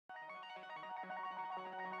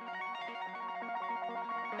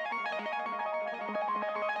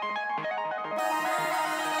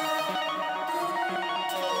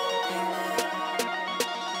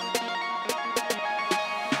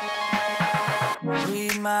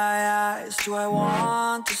Read my eyes, do I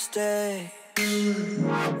want to stay?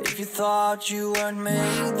 If you thought you weren't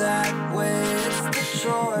made that way, it's the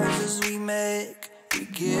choices we make. We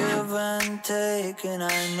give and take, and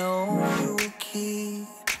I know you will keep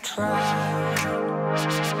trying.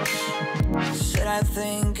 Said I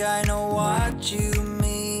think I know what you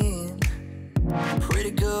mean.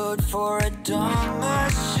 Pretty good for a dumb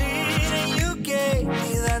machine. And you gave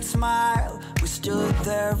me that smile. We stood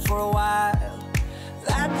there for a while.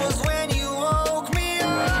 That was when you woke me up.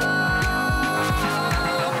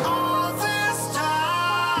 All this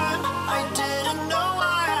time I didn't know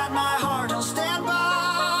I had my heart on standby.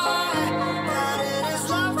 That it is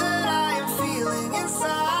love that I am feeling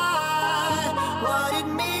inside. What it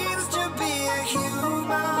means to be a human.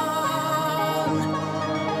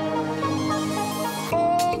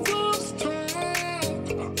 All this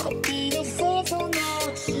time I've been a fool for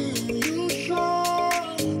not seeing you shine.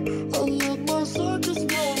 I let my circus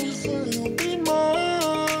money say you'll be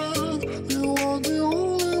mine. You are the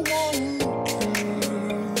only one who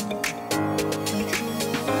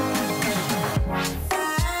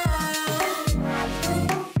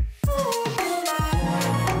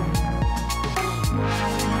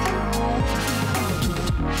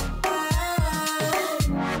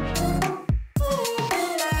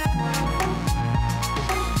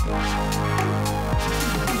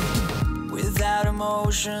Without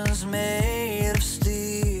emotions made of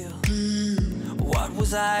steel, what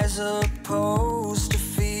was I supposed to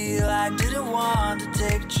feel? I didn't want to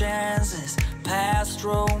take chances. Past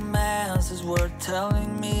romances were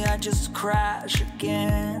telling me I'd just crash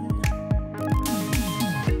again.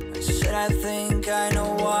 I said I think I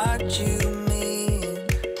know what you mean.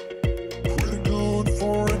 pretty good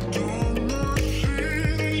for a dumb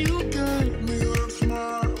machine. You gave me that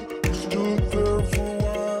smile. We stood there for a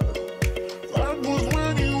while. That was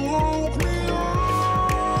when you woke me up.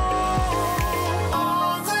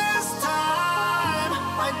 All this time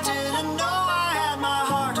I didn't know I had my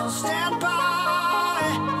heart on standby.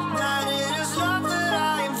 That it is love that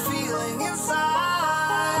I am feeling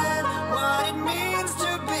inside. What it means to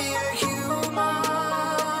be a human.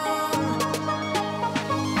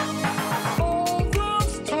 All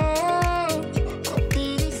this time I've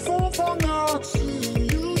been a fool for not seeing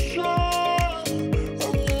you shine. I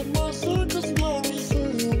let my circus money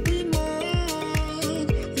say you'll be mine.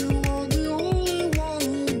 You are the only one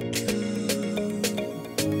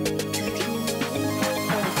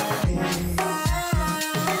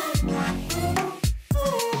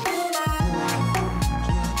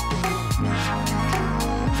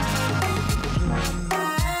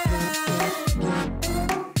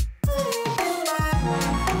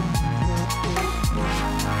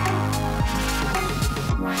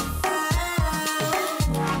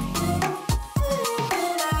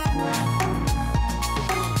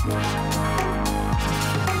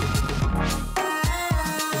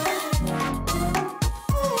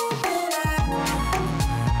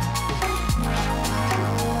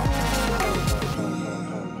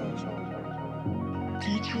who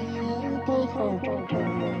teach you both how to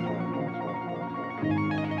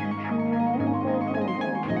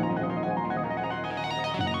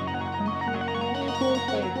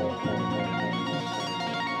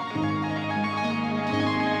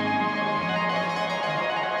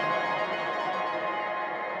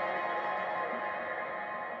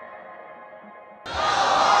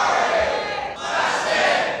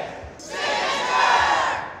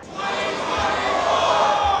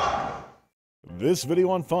This video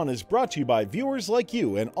on fun is brought to you by viewers like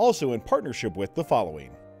you and also in partnership with the following.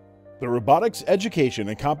 The Robotics Education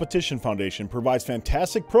and Competition Foundation provides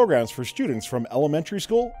fantastic programs for students from elementary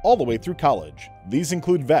school all the way through college. These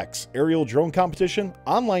include VEX, aerial drone competition,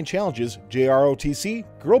 online challenges, JROTC,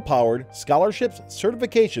 girl-powered, scholarships,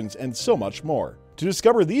 certifications, and so much more. To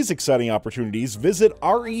discover these exciting opportunities, visit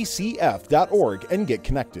recf.org and get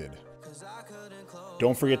connected.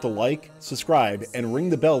 Don't forget to like, subscribe, and ring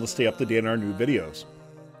the bell to stay up to date on our new videos.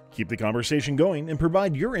 Keep the conversation going and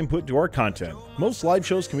provide your input to our content. Most live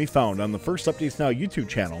shows can be found on the First Updates Now YouTube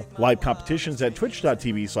channel, live competitions at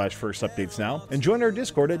twitch.tv/firstupdatesnow, and join our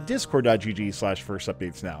Discord at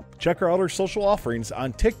discord.gg/firstupdatesnow. Check our other social offerings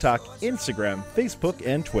on TikTok, Instagram, Facebook,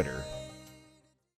 and Twitter.